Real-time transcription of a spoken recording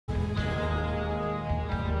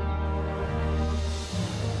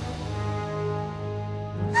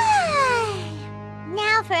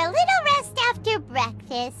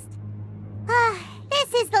scientist.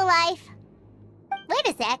 This is the life. Wait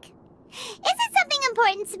a sec. Isn't something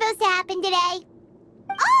important supposed to happen today?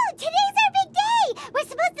 Oh, today's our big day! We're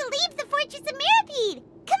supposed to leave the Fortress of Mirapede!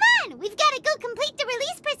 Come on, we've got to go complete the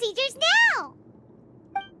release procedures now!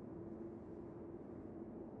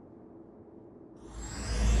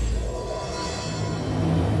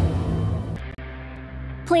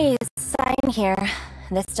 Please, sign here.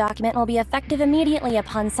 This document will be effective immediately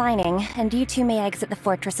upon signing, and you two may exit the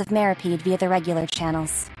Fortress of Mirapede via the regular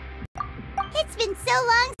channels. It's been so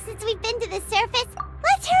long since we've been to the surface.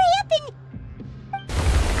 Let's hurry up and...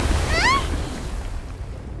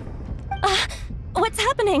 What's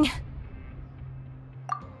happening?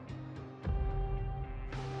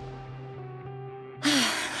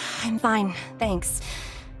 I'm fine, thanks.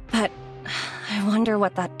 But I wonder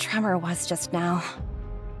what that tremor was just now.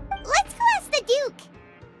 Let's go ask the Duke.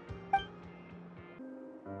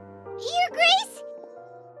 Your Grace?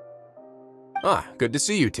 Ah, good to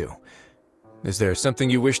see you two. Is there something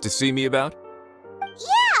you wish to see me about?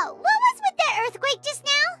 Yeah, what was with that earthquake just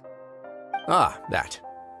now? Ah, that.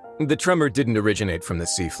 The tremor didn't originate from the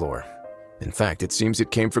seafloor. In fact, it seems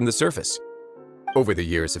it came from the surface. Over the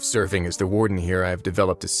years of serving as the warden here, I've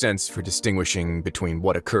developed a sense for distinguishing between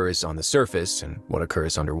what occurs on the surface and what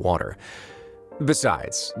occurs underwater.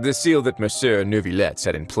 Besides, the seal that Monsieur Neuvillette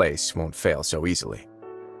set in place won't fail so easily.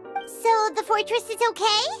 So the fortress is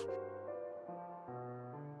okay?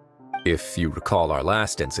 If you recall our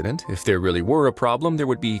last incident, if there really were a problem, there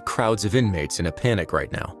would be crowds of inmates in a panic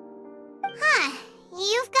right now. Huh,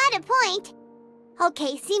 you've got a point.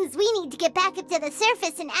 Okay, seems we need to get back up to the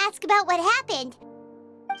surface and ask about what happened.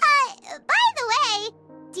 By the way,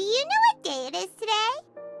 do you know what day it is today?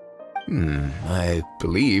 I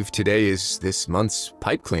believe today is this month's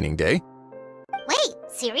pipe cleaning day. Wait,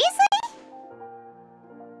 seriously?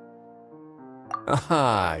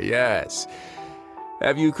 Ah, yes.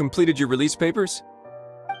 Have you completed your release papers?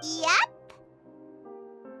 Yep.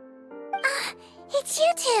 It's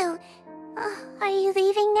you two. Are you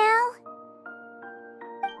leaving now?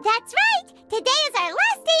 That's right! Today is our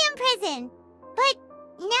last day in prison! But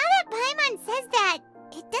now that Paimon says that,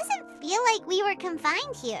 it doesn't feel like we were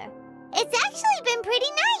confined here. It's actually been pretty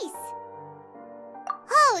nice!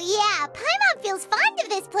 Oh yeah, Paimon feels fond of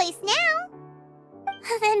this place now!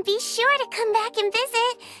 Then be sure to come back and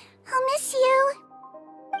visit. I'll miss you.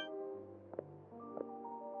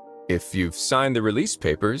 If you've signed the release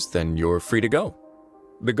papers, then you're free to go.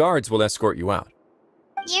 The guards will escort you out.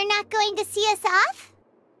 You're not going to see us off?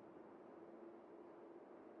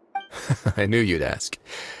 I knew you'd ask.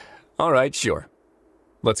 All right, sure.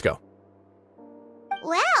 Let's go.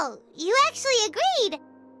 Well, you actually agreed.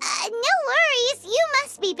 No worries, you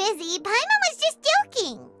must be busy. Paimon was just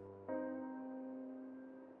joking.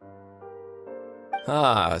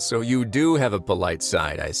 Ah, so you do have a polite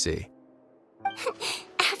side, I see.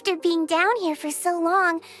 After being down here for so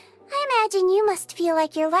long, I imagine you must feel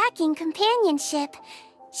like you're lacking companionship.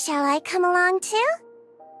 Shall I come along too?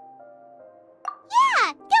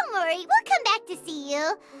 Yeah, don't worry, we'll come back to see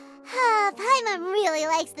you. Paimon really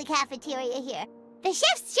likes the cafeteria here. The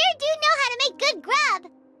chefs sure do know how to make good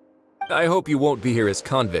grub. I hope you won't be here as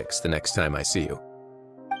convicts the next time I see you.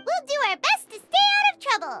 We'll do our best to stay out of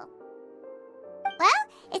trouble. Well,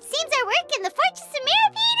 it seems our work in the Fortress of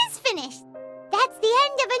Mirapede is finished. That's the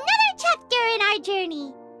end of another chapter in our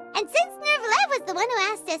journey. And since Neuvillette was the one who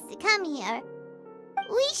asked us to come here,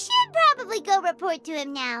 we should probably go report to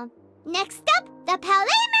him now. Next up, the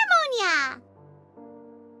Palais Mermonia!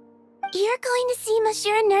 You're going to see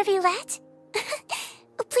Monsieur Neuvillette?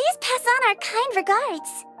 Please pass on our kind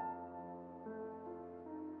regards.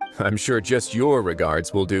 I'm sure just your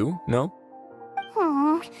regards will do, no?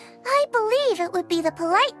 I believe it would be the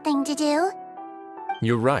polite thing to do.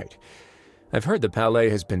 You're right. I've heard the Palais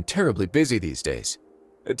has been terribly busy these days.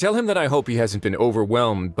 Tell him that I hope he hasn't been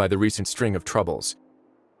overwhelmed by the recent string of troubles.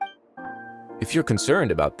 If you're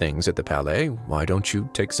concerned about things at the Palais, why don't you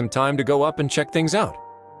take some time to go up and check things out?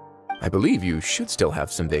 I believe you should still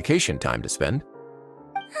have some vacation time to spend.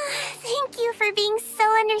 Thank you for being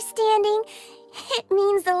so understanding. It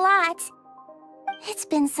means a lot. It's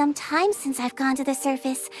been some time since I've gone to the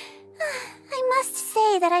surface. I must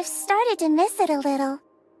say that I've started to miss it a little.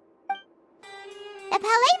 The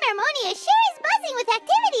Palais Mermonia sure is buzzing with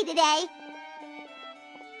activity today.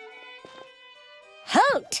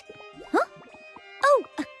 Halt! Huh? Oh,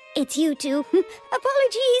 it's you two.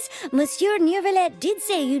 Apologies. Monsieur Neuvillette did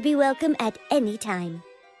say you'd be welcome at any time.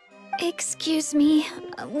 Excuse me,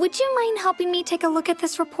 would you mind helping me take a look at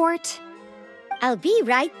this report? I'll be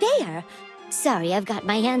right there. Sorry, I've got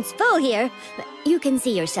my hands full here. You can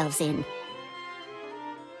see yourselves in.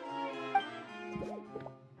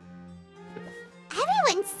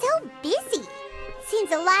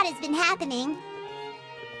 a lot has been happening.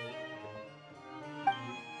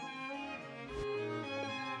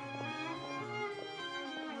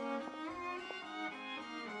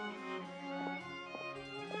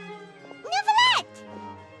 Neuvillette!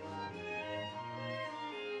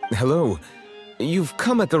 Hello. You've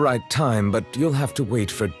come at the right time, but you'll have to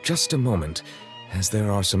wait for just a moment, as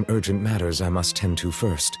there are some urgent matters I must tend to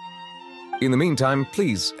first. In the meantime,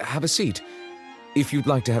 please, have a seat. If you'd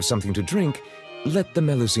like to have something to drink, let the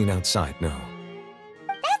Melusine outside know.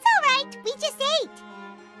 That's all right. We just ate.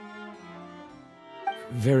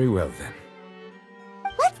 Very well, then.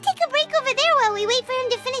 Let's take a break over there while we wait for him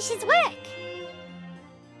to finish his work.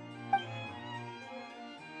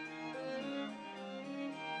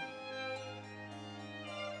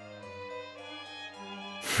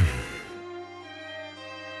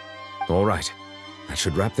 All right. That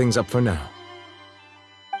should wrap things up for now.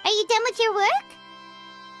 Are you done with your work?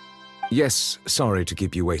 Yes, sorry to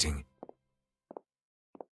keep you waiting.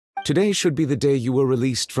 Today should be the day you were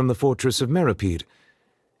released from the Fortress of Meripede,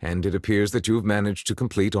 and it appears that you have managed to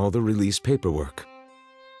complete all the release paperwork.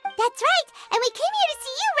 That's right, and we came here to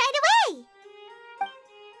see you right away!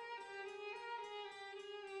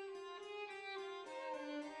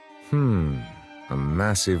 A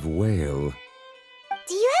massive whale.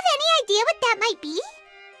 Do you have any idea what that might be?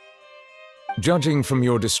 Judging from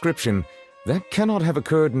your description, that cannot have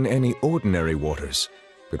occurred in any ordinary waters,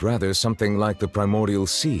 but rather something like the primordial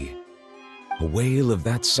sea. A whale of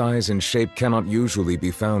that size and shape cannot usually be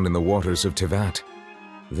found in the waters of Teyvat.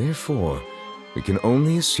 Therefore, we can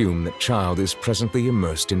only assume that Child is presently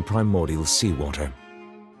immersed in primordial seawater.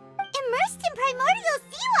 Immersed in primordial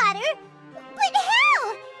seawater? But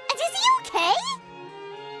how? Is he okay?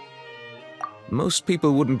 Most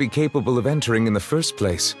people wouldn't be capable of entering in the first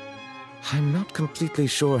place. I'm not completely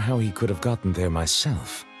sure how he could have gotten there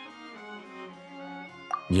myself.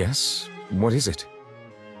 Yes? What is it?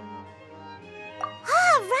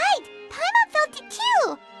 Ah, right! Paimon felt it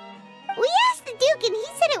too! We asked the Duke and he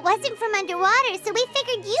said it wasn't from underwater, so we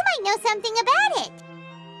figured you might know something about it.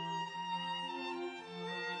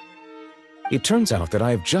 It turns out that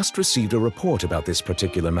I have just received a report about this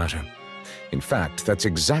particular matter. In fact, that's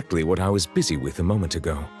exactly what I was busy with a moment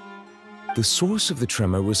ago. The source of the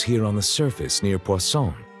tremor was here on the surface near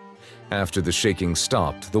Poisson. After the shaking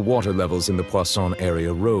stopped, the water levels in the Poisson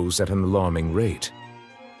area rose at an alarming rate.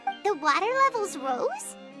 The water levels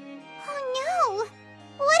rose? Oh no!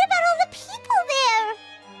 What about all the people there?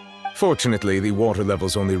 Fortunately, the water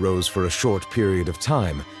levels only rose for a short period of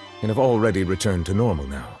time and have already returned to normal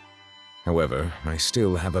now. However, I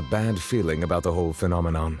still have a bad feeling about the whole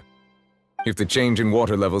phenomenon. If the change in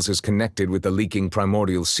water levels is connected with the leaking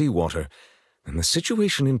primordial seawater, then the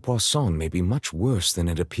situation in Poisson may be much worse than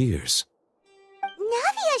it appears.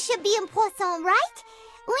 Navia should be in Poisson, right?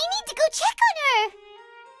 We need to go check on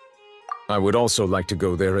her! I would also like to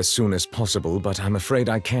go there as soon as possible, but I'm afraid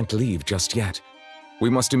I can't leave just yet. We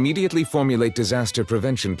must immediately formulate disaster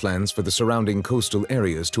prevention plans for the surrounding coastal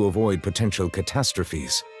areas to avoid potential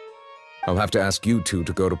catastrophes. I'll have to ask you two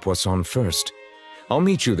to go to Poisson first. I'll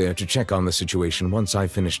meet you there to check on the situation once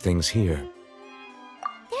I've finished things here.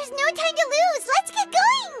 There's no time to lose! Let's get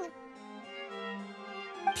going!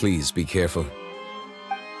 Please be careful.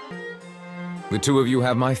 The two of you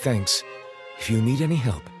have my thanks. If you need any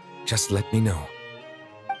help, just let me know.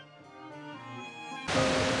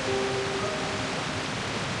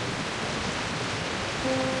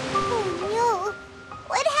 Oh no!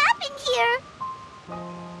 What happened here?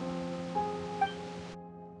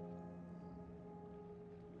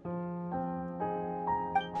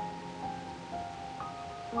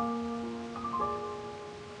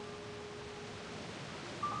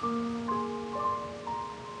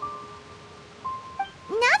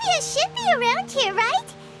 Navia should be around here, right?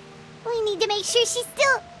 We need to make sure she's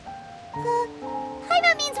still...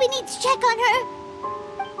 Paimon means we need to check on her.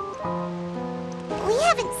 We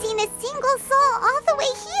haven't seen a single soul all the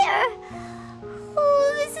way here.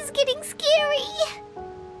 Oh, this is getting scary.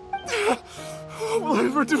 What will I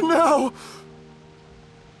ever do now?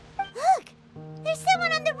 Look, there's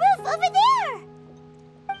someone on the roof over there.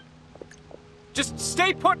 Just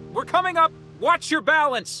stay put! We're coming up! Watch your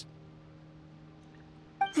balance!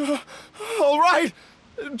 All right,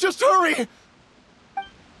 just hurry!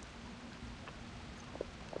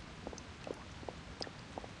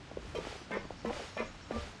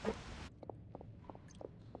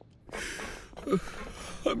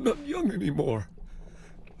 I'm not young anymore.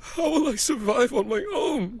 How will I survive on my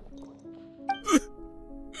own?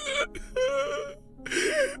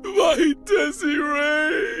 My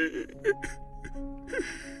Desiree!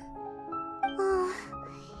 Oh,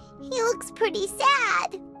 he'll looks pretty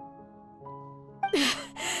sad.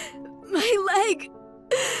 My leg!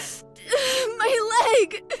 My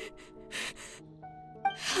leg!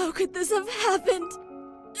 How could this have happened?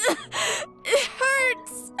 It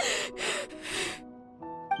hurts!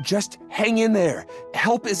 Just hang in there.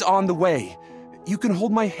 Help is on the way. You can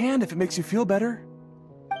hold my hand if it makes you feel better.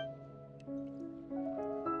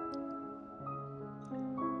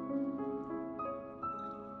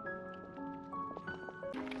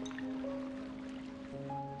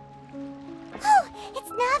 Oh, it's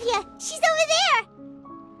Navia. She's over there.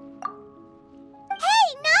 Hey,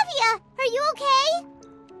 Navia, are you okay?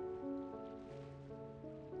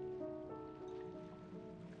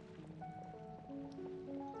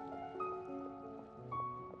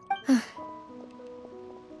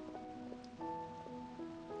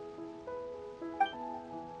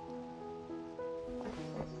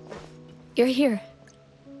 You're here.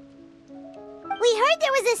 We heard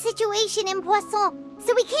there was a situation in Poisson,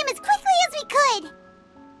 so we came as quickly as we could.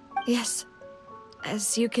 Yes.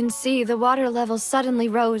 As you can see, the water level suddenly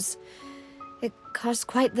rose. It caused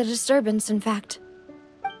quite the disturbance, in fact.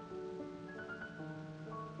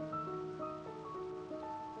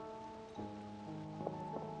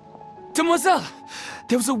 Demoiselle!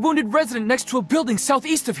 There was a wounded resident next to a building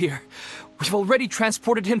southeast of here. We've already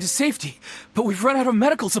transported him to safety, but we've run out of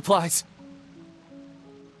medical supplies.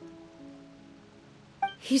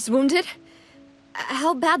 He's wounded?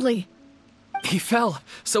 How badly? He fell,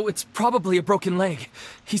 so it's probably a broken leg.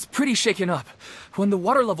 He's pretty shaken up. When the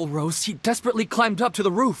water level rose, he desperately climbed up to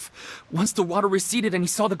the roof. Once the water receded and he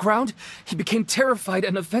saw the ground, he became terrified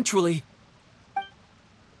and eventually...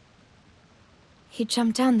 He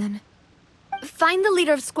jumped down then. Find the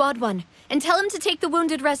leader of Squad 1, and tell him to take the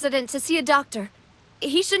wounded resident to see a doctor.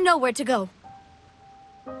 He should know where to go.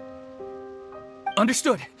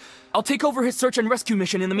 Understood. I'll take over his search and rescue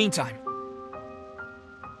mission in the meantime.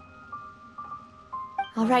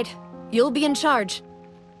 All right, you'll be in charge.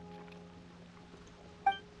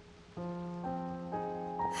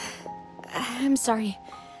 I'm sorry.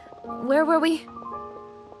 Where were we?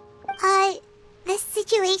 The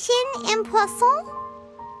situation in Poisson?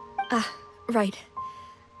 Ah, right.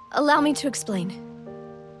 Allow me to explain.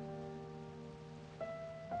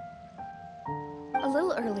 A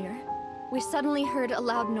little earlier, we suddenly heard a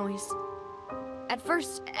loud noise. At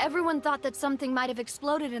first, everyone thought that something might have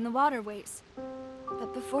exploded in the waterways.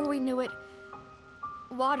 But before we knew it,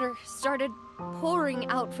 water started pouring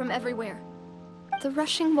out from everywhere. The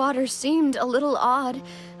rushing water seemed a little odd,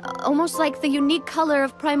 almost like the unique color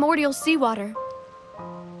of primordial seawater.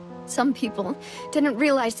 Some people didn't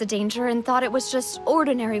realize the danger and thought it was just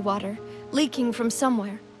ordinary water, leaking from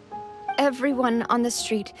somewhere. Everyone on the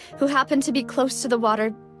street who happened to be close to the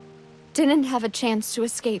water didn't have a chance to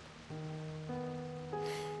escape.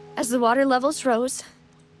 As the water levels rose,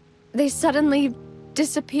 they suddenly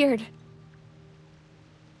disappeared.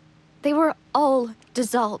 They were all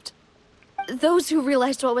dissolved. Those who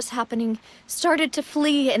realized what was happening started to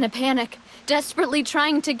flee in a panic, desperately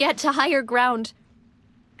trying to get to higher ground.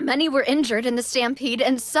 Many were injured in the stampede,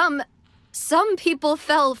 and some people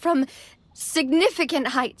fell from significant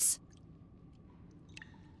heights.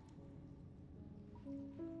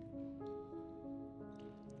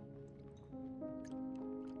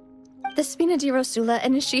 The Spina di Rosula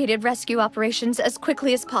initiated rescue operations as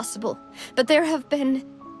quickly as possible, but there have been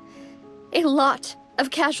a lot of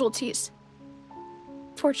casualties.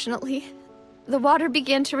 Fortunately, the water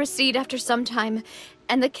began to recede after some time,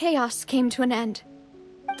 and the chaos came to an end.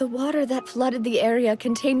 The water that flooded the area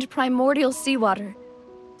contained primordial seawater,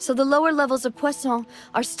 so the lower levels of Poisson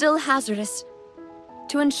are still hazardous.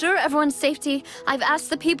 To ensure everyone's safety, I've asked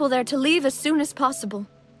the people there to leave as soon as possible.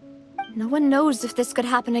 No one knows if this could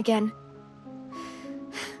happen again.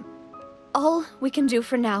 All we can do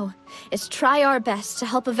for now is try our best to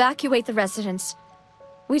help evacuate the residents.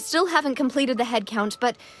 We still haven't completed the head count,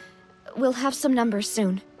 but we'll have some numbers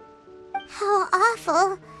soon. How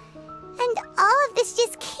awful. And all of this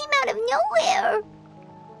just came out of nowhere.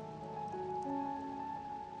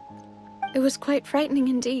 It was quite frightening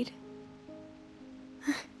indeed.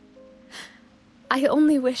 I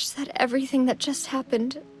only wish that everything that just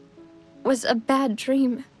happened was a bad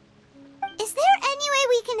dream. Is there any way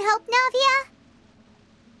we can help, Navia?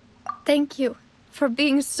 Thank you for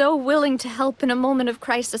being so willing to help in a moment of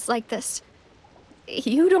crisis like this.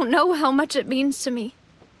 You don't know how much it means to me.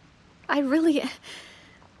 I really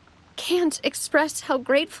can't express how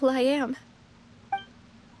grateful I am.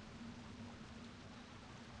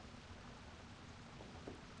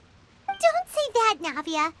 Don't say that,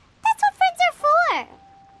 Navia. That's what friends are for.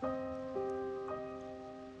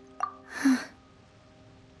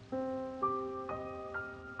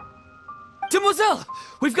 Demoiselle!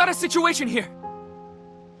 We've got a situation here!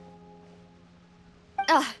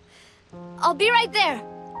 I'll be right there.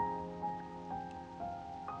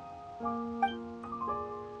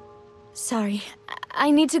 Sorry,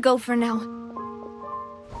 I need to go for now.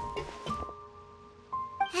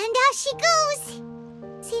 And off she goes.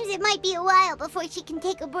 Seems it might be a while before she can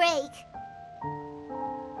take a break.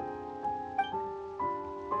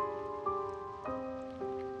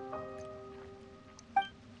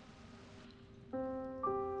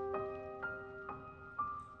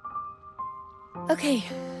 Okay,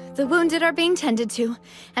 the wounded are being tended to,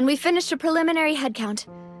 and we finished a preliminary head count.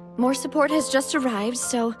 More support has just arrived,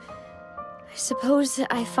 so I suppose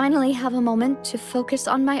I finally have a moment to focus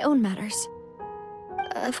on my own matters.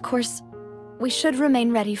 Of course, we should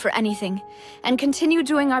remain ready for anything, and continue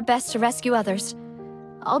doing our best to rescue others.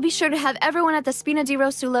 I'll be sure to have everyone at the Spina di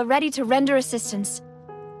Rosula ready to render assistance.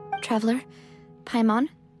 Traveler, Paimon,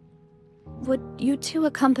 would you two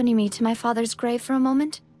accompany me to my father's grave for a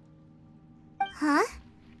moment? Huh?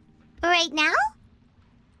 Right now?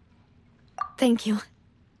 Thank you.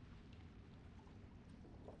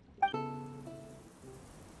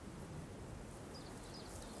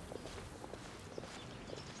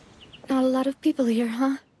 Not a lot of people here,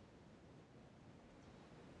 huh?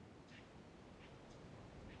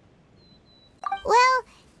 Well,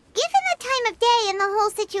 given the time of day and the whole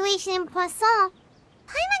situation in Poisson,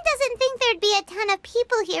 Paimon doesn't think there'd be a ton of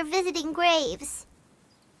people here visiting graves.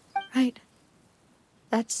 Right.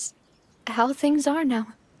 That's how things are now.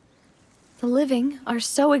 The living are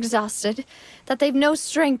so exhausted that they've no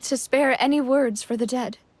strength to spare any words for the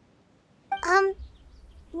dead.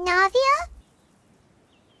 Navia?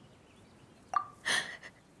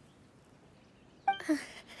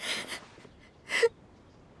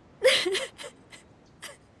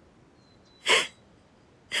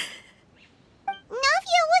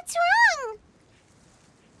 Navia, what's wrong?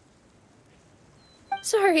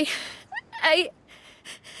 Sorry. I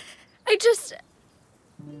just...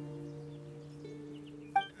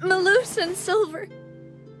 Malus and Silver,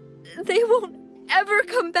 they won't ever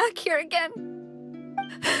come back here again.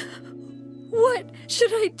 What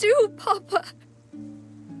should I do, Papa?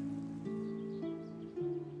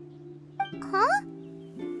 Huh?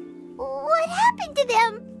 What happened to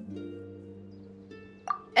them?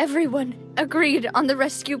 Everyone agreed on the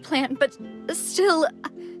rescue plan, but still,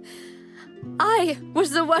 I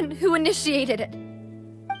was the one who initiated it.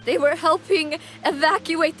 They were helping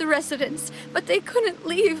evacuate the residents, but they couldn't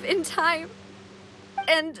leave in time.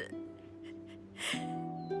 And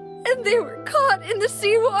they were caught in the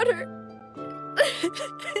seawater.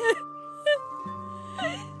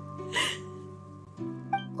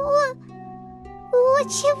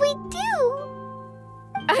 What should we do?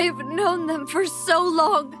 I've known them for so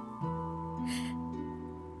long.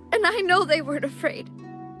 And I know they weren't afraid.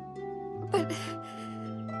 But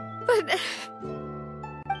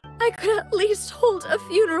I could at least hold a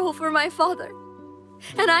funeral for my father.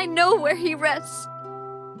 And I know where he rests.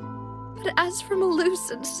 But as for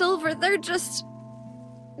Malus and Silver, they're just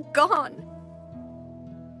gone.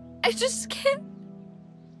 I just can't.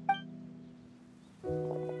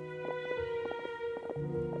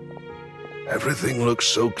 Everything looks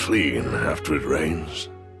so clean after it rains.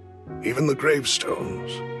 Even the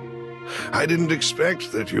gravestones. I didn't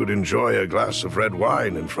expect that you'd enjoy a glass of red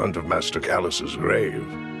wine in front of Master Callus's grave.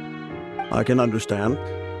 I can understand.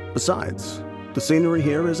 Besides, the scenery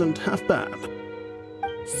here isn't half bad.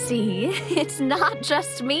 See, it's not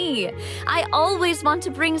just me. I always want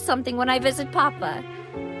to bring something when I visit Papa.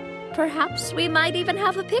 Perhaps we might even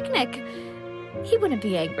have a picnic. He wouldn't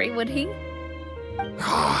be angry, would he?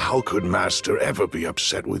 How could Master ever be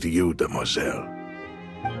upset with you, Demoiselle?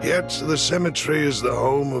 Yet the cemetery is the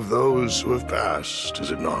home of those who have passed,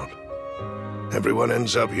 is it not? Everyone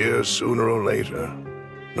ends up here sooner or later,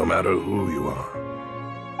 no matter who you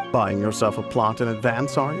are. Buying yourself a plot in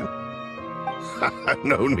advance, are you?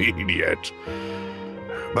 No need yet.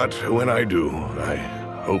 But when I do, I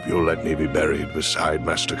hope you'll let me be buried beside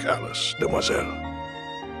Master Callus, Demoiselle.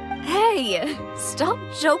 Hey, stop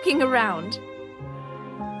joking around.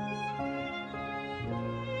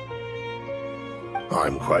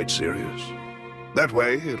 I'm quite serious. That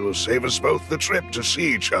way, it'll save us both the trip to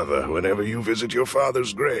see each other whenever you visit your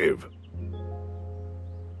father's grave.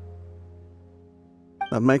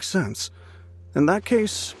 That makes sense. In that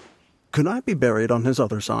case, could I be buried on his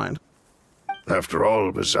other side? After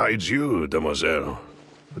all, besides you, Demoiselle,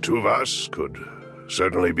 the two of us could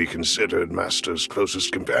certainly be considered Master's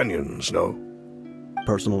closest companions, no?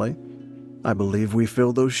 Personally, I believe we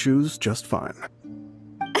fill those shoes just fine.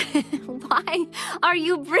 Why are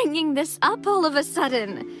you bringing this up all of a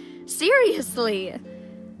sudden? Seriously.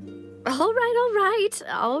 All right.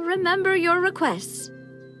 I'll remember your requests.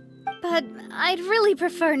 But I'd really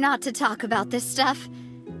prefer not to talk about this stuff.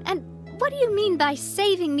 And what do you mean by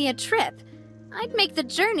saving me a trip? I'd make the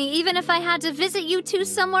journey even if I had to visit you two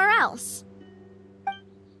somewhere else.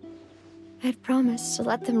 I'd promised to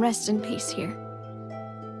let them rest in peace here.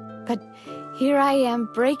 But here I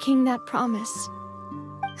am breaking that promise.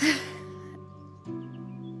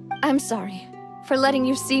 I'm sorry for letting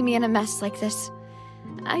you see me in a mess like this.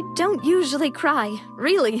 I don't usually cry,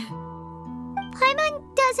 really.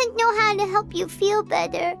 Paimon doesn't know how to help you feel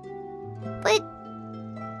better. But,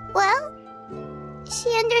 well, she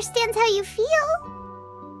understands how you feel.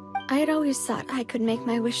 I had always thought I could make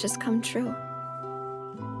my wishes come true.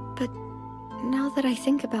 But now that I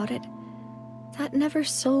think about it, that never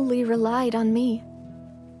solely relied on me.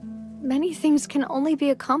 Many things can only be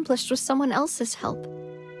accomplished with someone else's help.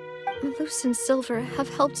 Malus and Silver have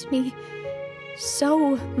helped me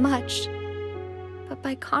so much. But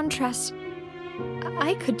by contrast,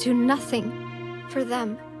 I could do nothing for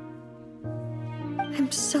them.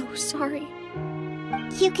 I'm so sorry.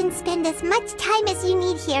 You can spend as much time as you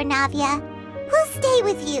need here, Navia. We'll stay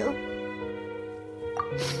with you.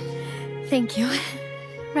 Thank you.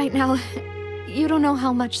 Right now, you don't know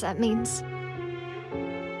how much that means.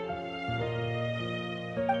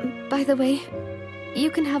 By the way, you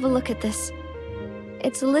can have a look at this.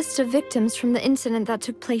 It's a list of victims from the incident that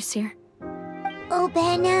took place here.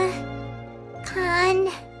 Obena, Khan,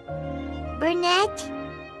 Burnett,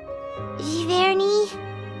 Giverny,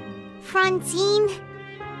 Francine,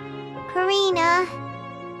 Karina,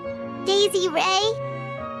 Daisy Ray,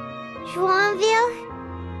 Joinville,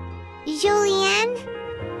 Julianne,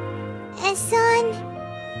 Esson,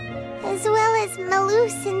 as well as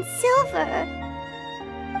Malus and Silver.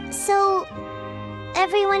 So,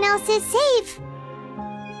 everyone else is safe.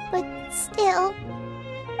 But still...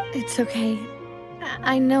 It's okay.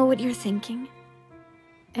 I know what you're thinking.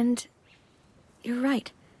 And you're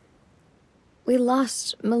right. We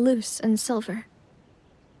lost Malus and Silver.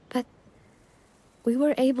 But we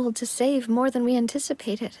were able to save more than we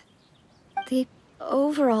anticipated. The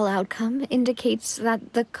overall outcome indicates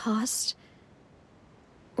that the cost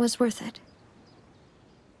was worth it.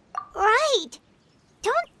 Right!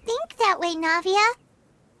 Don't think that way, Navia.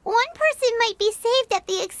 One person might be saved at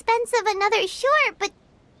the expense of another, sure, but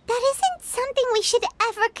that isn't something we should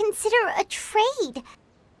ever consider a trade.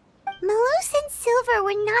 Malus and Silver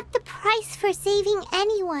were not the price for saving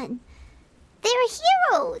anyone. They're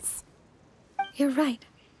heroes. You're right.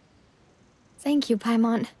 Thank you,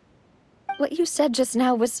 Paimon. What you said just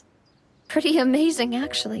now was pretty amazing,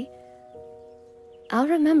 actually. I'll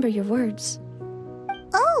remember your words.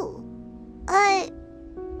 Oh,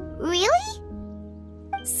 really?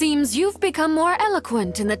 Seems you've become more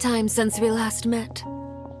eloquent in the time since we last met.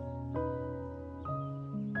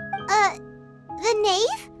 The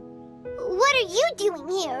knave? What are you doing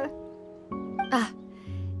here?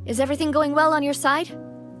 Is everything going well on your side?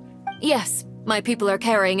 Yes, my people are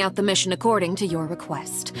carrying out the mission according to your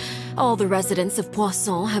request. All the residents of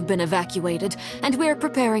Poisson have been evacuated, and we're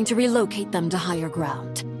preparing to relocate them to higher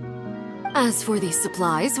ground. As for these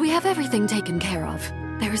supplies, we have everything taken care of.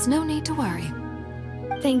 There is no need to worry.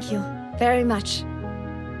 Thank you very much.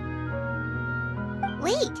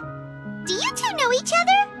 Wait, do you two know each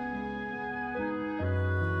other?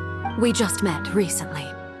 We just met recently.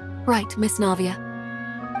 Right, Miss Navia?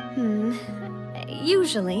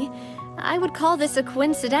 Usually, I would call this a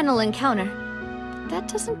coincidental encounter. But that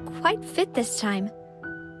doesn't quite fit this time.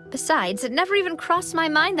 Besides, it never even crossed my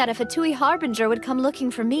mind that a Fatui Harbinger would come looking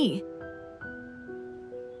for me.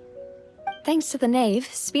 Thanks to the Knave,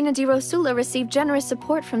 Spina di Rosula received generous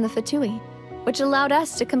support from the Fatui, which allowed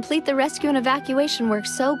us to complete the rescue and evacuation work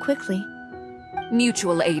so quickly.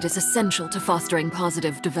 Mutual aid is essential to fostering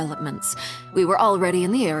positive developments. We were already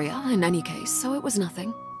in the area, in any case, so it was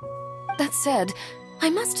nothing. That said, I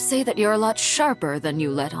must say that you're a lot sharper than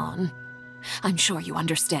you let on. I'm sure you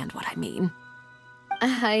understand what I mean.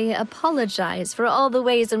 I apologize for all the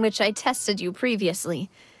ways in which I tested you previously.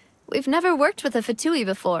 We've never worked with a Fatui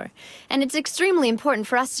before, and it's extremely important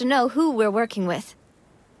for us to know who we're working with.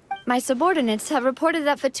 My subordinates have reported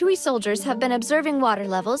that Fatui soldiers have been observing water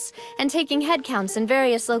levels and taking head counts in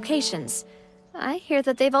various locations. I hear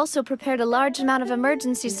that they've also prepared a large amount of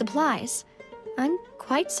emergency supplies. I'm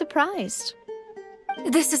quite surprised.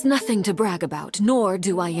 This is nothing to brag about, nor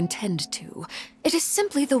do I intend to. It is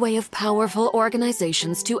simply the way of powerful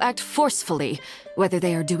organizations to act forcefully, whether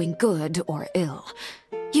they are doing good or ill.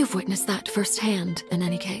 You've witnessed that firsthand, in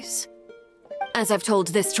any case. As I've told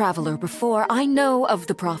this traveler before, I know of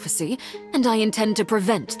the prophecy, and I intend to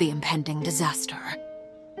prevent the impending disaster.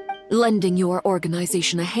 Lending your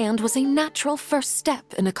organization a hand was a natural first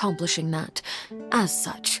step in accomplishing that. As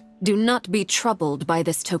such, do not be troubled by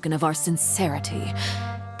this token of our sincerity.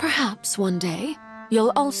 Perhaps one day,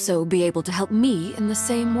 you'll also be able to help me in the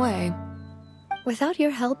same way. Without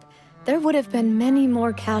your help, there would have been many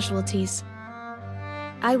more casualties.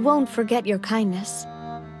 I won't forget your kindness.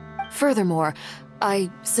 Furthermore, I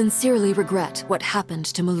sincerely regret what happened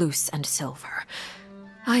to Malus and Silver.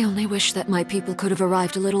 I only wish that my people could have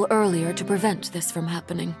arrived a little earlier to prevent this from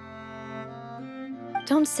happening.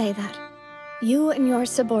 Don't say that. You and your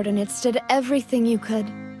subordinates did everything you could.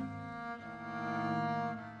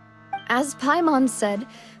 As Paimon said,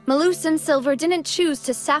 Malus and Silver didn't choose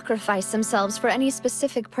to sacrifice themselves for any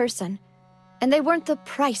specific person. And they weren't the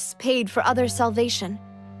price paid for other salvation.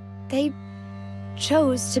 They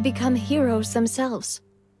chose to become heroes themselves.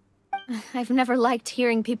 I've never liked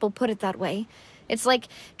hearing people put it that way. It's like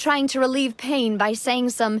trying to relieve pain by saying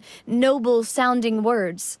some noble-sounding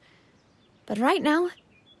words. But right now,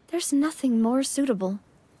 there's nothing more suitable.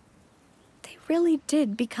 They really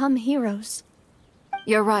did become heroes.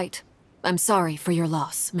 You're right. I'm sorry for your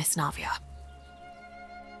loss, Miss Navia.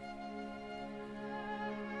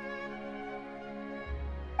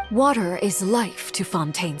 Water is life to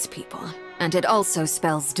Fontaine's people, and it also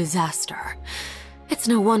spells disaster. It's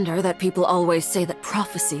no wonder that people always say that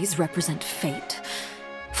prophecies represent fate.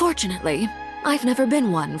 Fortunately, I've never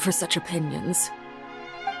been one for such opinions.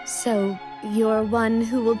 So, you're one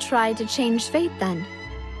who will try to change fate, then?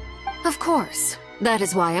 Of course. That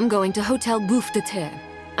is why I'm going to Hotel Bouffe de Thé.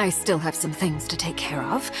 I still have some things to take care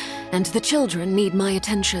of, and the children need my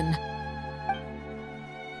attention.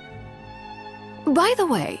 By the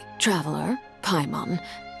way, Traveler, Paimon,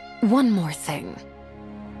 one more thing.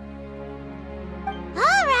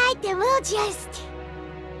 Alright, then we'll just...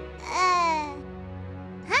 Huh?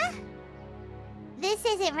 This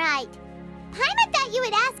isn't right. Paimon thought you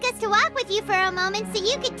would ask us to walk with you for a moment so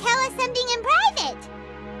you could tell us something in private.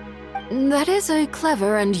 That is a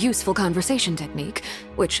clever and useful conversation technique,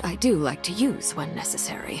 which I do like to use when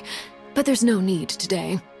necessary. But there's no need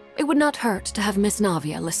today. It would not hurt to have Miss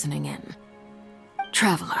Navia listening in.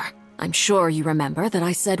 Traveler, I'm sure you remember that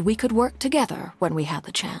I said we could work together when we had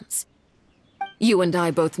the chance. You and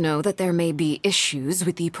I both know that there may be issues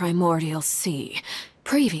with the Primordial Sea.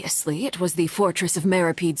 Previously, it was the fortress of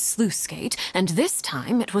Meripede's sluice gate, and this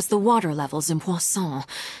time it was the water levels in Poisson.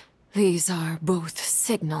 These are both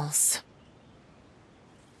signals.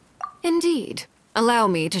 Indeed. Allow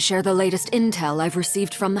me to share the latest intel I've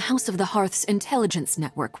received from the House of the Hearth's intelligence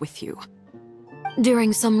network with you.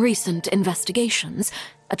 During some recent investigations,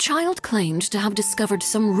 a child claimed to have discovered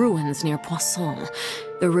some ruins near Poisson.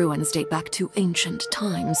 The ruins date back to ancient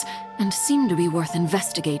times, and seem to be worth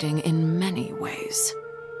investigating in many ways.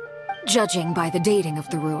 Judging by the dating of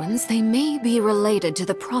the ruins, they may be related to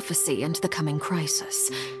the prophecy and the coming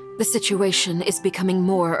crisis. The situation is becoming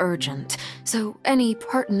more urgent, so any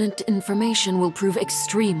pertinent information will prove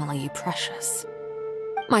extremely precious.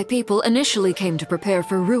 My people initially came to prepare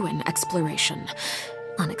for ruin exploration.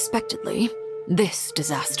 Unexpectedly, this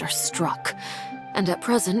disaster struck, and at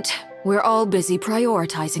present, we're all busy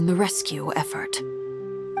prioritizing the rescue effort.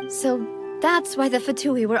 So that's why the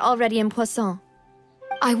Fatui were already in Poisson.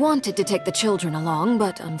 I wanted to take the children along,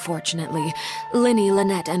 but unfortunately, Linny,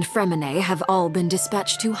 Lynette, and Fremine have all been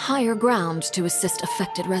dispatched to higher ground to assist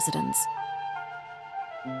affected residents.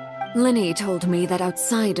 Linny told me that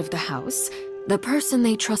outside of the house, the person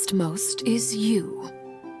they trust most is you.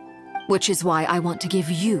 Which is why I want to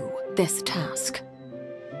give you this task.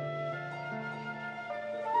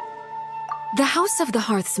 The House of the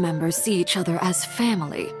Hearth's members see each other as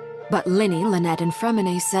family, but Linny, Lynette, and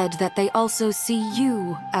Fremine said that they also see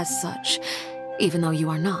you as such, even though you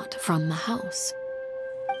are not from the house.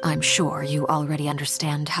 I'm sure you already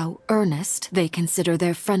understand how earnest they consider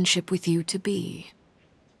their friendship with you to be.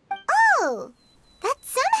 Oh! That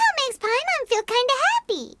somehow makes Paimon feel kinda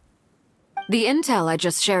happy. The intel I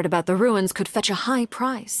just shared about the ruins could fetch a high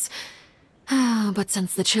price. But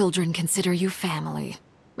since the children consider you family,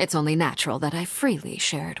 it's only natural that I freely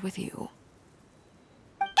share it with you.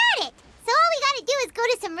 Got it! So all we gotta do is go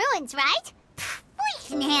to some ruins, right? We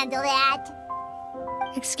can handle that.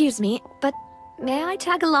 Excuse me, but may I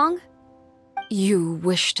tag along? You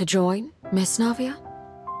wish to join, Miss Navia?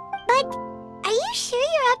 But are you sure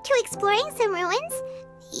you're up to exploring some ruins?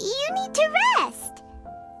 You need to rest.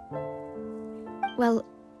 Well,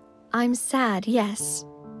 I'm sad, yes,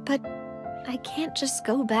 but I can't just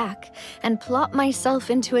go back and plop myself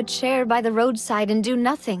into a chair by the roadside and do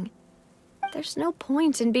nothing. There's no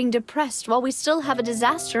point in being depressed while we still have a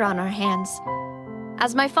disaster on our hands.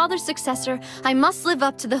 As my father's successor, I must live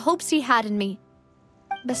up to the hopes he had in me.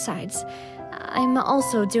 Besides, I'm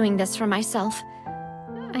also doing this for myself.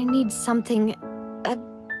 I need something, a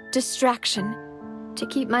distraction, to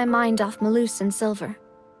keep my mind off Malus and Silver.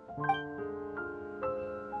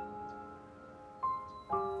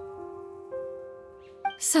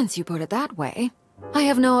 Since you put it that way, I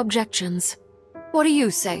have no objections. What do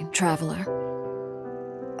you say, traveler?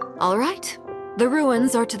 All right. The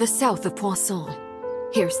ruins are to the south of Poisson.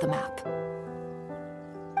 Here's the map.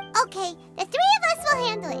 Okay, the three of us will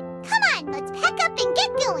handle it. Come on, let's pack up and get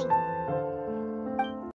going.